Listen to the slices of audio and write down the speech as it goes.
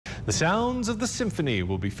The sounds of the symphony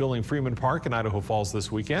will be filling Freeman Park in Idaho Falls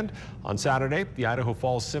this weekend. On Saturday, the Idaho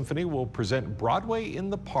Falls Symphony will present Broadway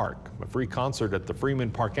in the Park, a free concert at the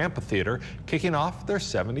Freeman Park Amphitheater, kicking off their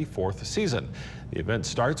 74th season. The event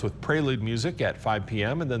starts with prelude music at 5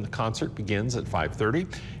 p.m. and then the concert begins at 5:30.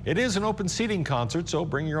 It is an open seating concert, so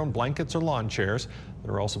bring your own blankets or lawn chairs.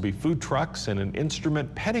 There will also be food trucks and an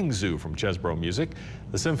instrument petting zoo from Chesbro Music.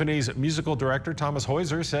 The symphony's musical director, Thomas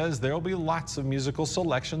Heuser, says there will be lots of musical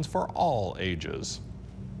selections for all ages.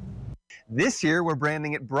 This year, we're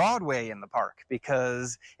branding it Broadway in the Park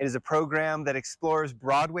because it is a program that explores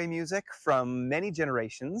Broadway music from many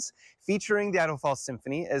generations, featuring the Idaho Falls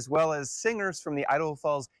Symphony, as well as singers from the Idaho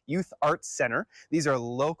Falls Youth Arts Center. These are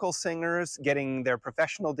local singers getting their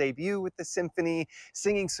professional debut with the symphony,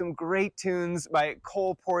 singing some great tunes by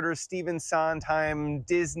Cole Porter, Stephen Sondheim,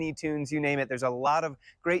 Disney tunes, you name it. There's a lot of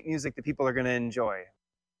great music that people are going to enjoy.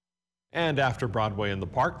 And after Broadway in the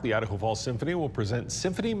Park, the Idaho Falls Symphony will present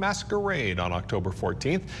Symphony Masquerade on October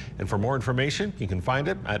 14th. And for more information, you can find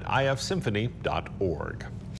it at ifsymphony.org.